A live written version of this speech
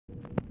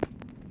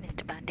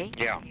Bundy?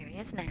 Yeah. Here he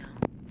is now.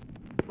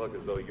 Look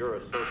as though you're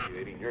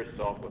associating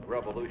yourself with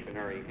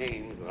revolutionary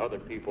aims and other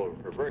people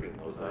are perverting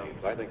those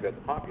aims. I think that's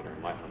popular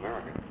in Latin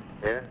America.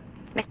 Yeah?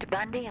 Mr.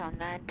 Bundy on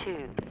line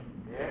 2.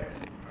 Yes?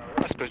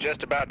 Rusk was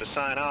just about to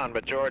sign on,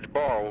 but George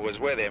Ball, who was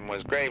with him,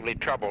 was gravely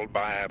troubled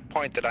by a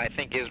point that I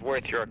think is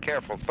worth your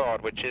careful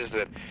thought, which is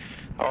that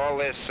all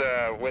this,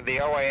 with the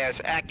OAS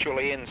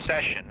actually in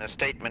session, a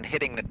statement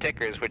hitting the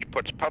tickers which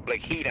puts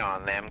public heat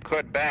on them,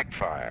 could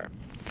backfire.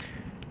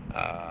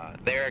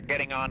 They're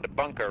getting on to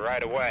bunker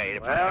right away.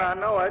 Well, I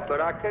know it, but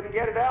I couldn't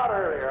get it out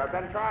earlier. I've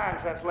been trying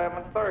since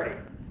 11:30,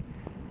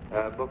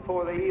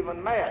 before they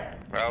even met.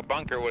 Well,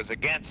 Bunker was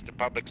against the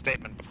public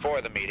statement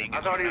before the meeting.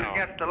 I thought he was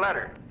against the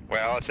letter.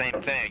 Well,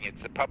 same thing.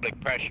 It's the public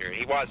pressure.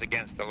 He was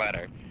against the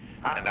letter.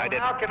 And I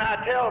didn't... How can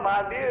I tell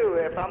my view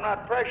if I'm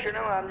not pressuring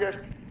him?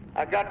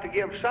 I got to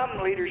give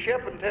some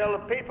leadership and tell the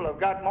people. I've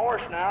got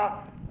Morse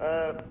now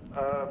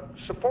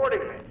supporting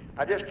me.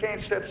 I just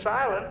can't sit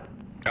silent.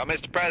 Well,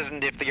 Mr.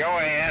 President, if the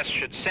OAS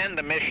should send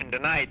the mission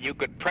tonight, you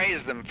could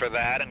praise them for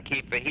that and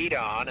keep the heat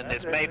on, and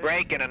this may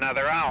break in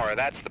another hour.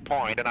 That's the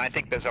point, and I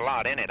think there's a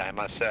lot in it, I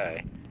must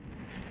say.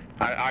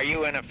 Are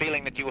you in a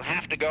feeling that you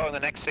have to go in the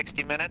next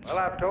 60 minutes? Well,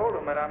 I've told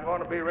them that I'm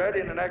going to be ready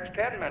in the next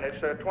 10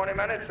 minutes, 20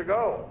 minutes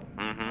ago.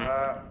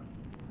 Mm-hmm.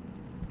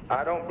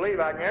 I don't believe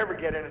I can ever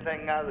get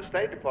anything out of the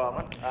State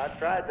Department. I've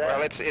tried that.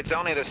 Well, it's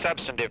only the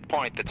substantive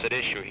point that's at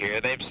issue here.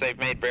 They've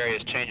made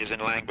various changes in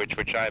language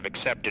which I've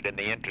accepted in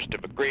the interest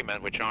of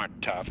agreement, which aren't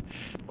tough.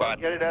 But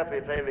get it up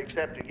if they've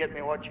accepted. Get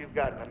me what you've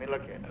got. Let me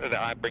look at it.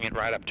 I bring it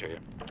right up to you.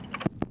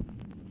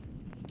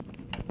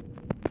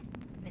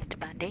 Mr.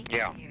 Bundy?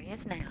 Yeah. Here he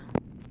is now.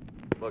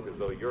 Look as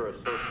though you're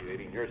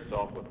associating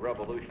yourself with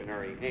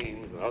revolutionary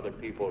aims and other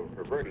people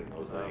are perverting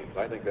those aims.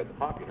 I think that's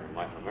popular in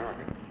Latin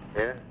America.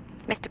 Yeah?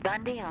 Mr.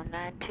 Bundy on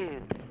line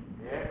 2.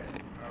 Yes?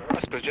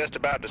 Rusk was just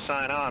about to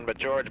sign on, but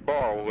George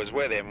Ball, who was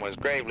with him, was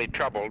gravely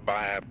troubled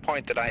by a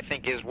point that I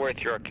think is worth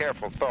your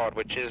careful thought,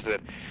 which is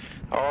that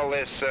all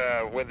this,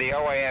 with the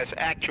OAS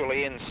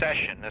actually in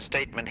session, a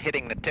statement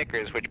hitting the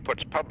tickers which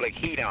puts public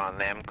heat on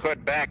them,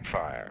 could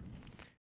backfire.